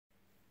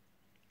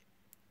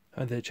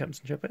Hi there, chaps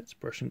and chapettes,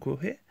 Brush and Quill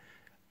here,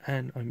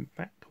 and I'm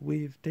back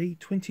with day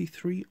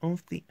 23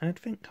 of the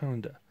Advent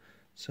calendar.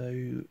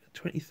 So,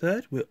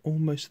 23rd, we're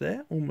almost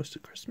there, almost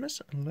at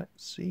Christmas, and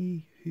let's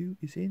see who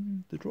is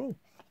in the draw.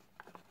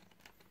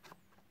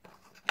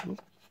 Oh.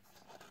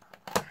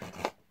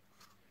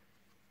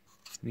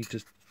 Need to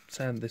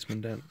sand this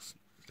one down, it's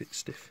a bit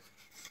stiff.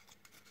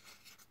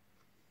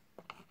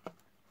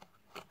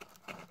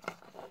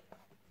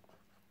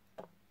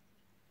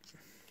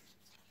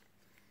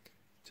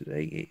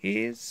 Today it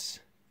is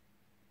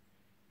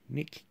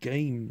Nick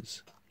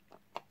Games.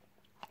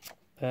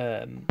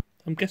 I'm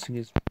guessing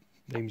his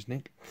name's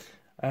Nick.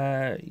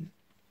 Has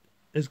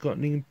got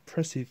an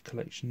impressive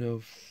collection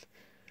of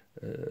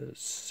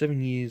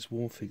 7 Years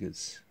War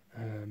figures.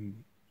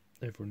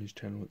 Over on his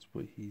channel, it's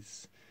what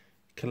he's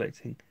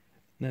collecting,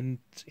 and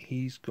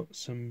he's got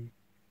some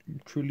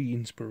truly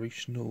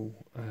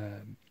inspirational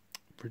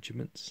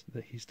regiments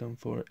that he's done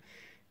for it.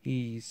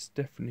 He's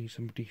definitely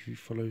somebody who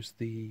follows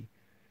the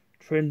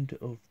trend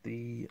of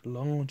the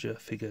larger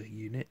figure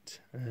unit.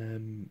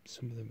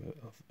 Some of them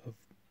are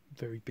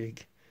very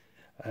big,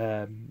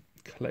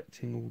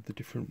 collecting all the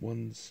different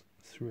ones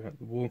throughout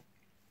the war.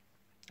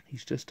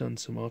 He's just done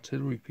some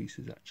artillery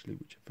pieces actually,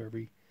 which are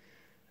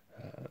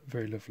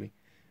very lovely.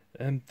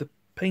 The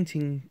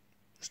painting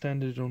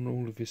standard on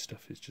all of his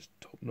stuff is just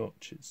top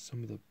notch. It's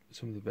some of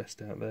the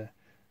best out there.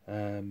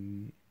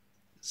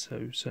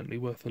 So certainly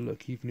worth a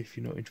look, even if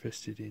you're not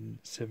interested in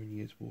 7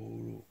 Years War,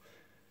 or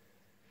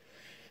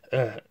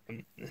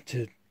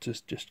to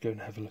just go and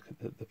have a look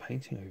at the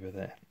painting over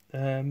there.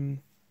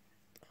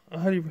 I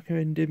highly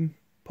recommend him.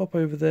 Pop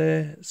over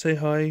there, say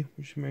hi,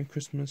 wish you Merry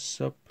Christmas,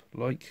 sub,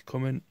 like,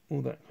 comment,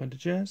 all that kind of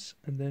jazz,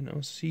 and then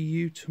I'll see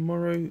you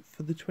tomorrow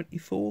for the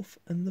 24th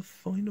and the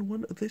final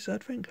one of this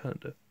Advent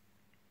calendar.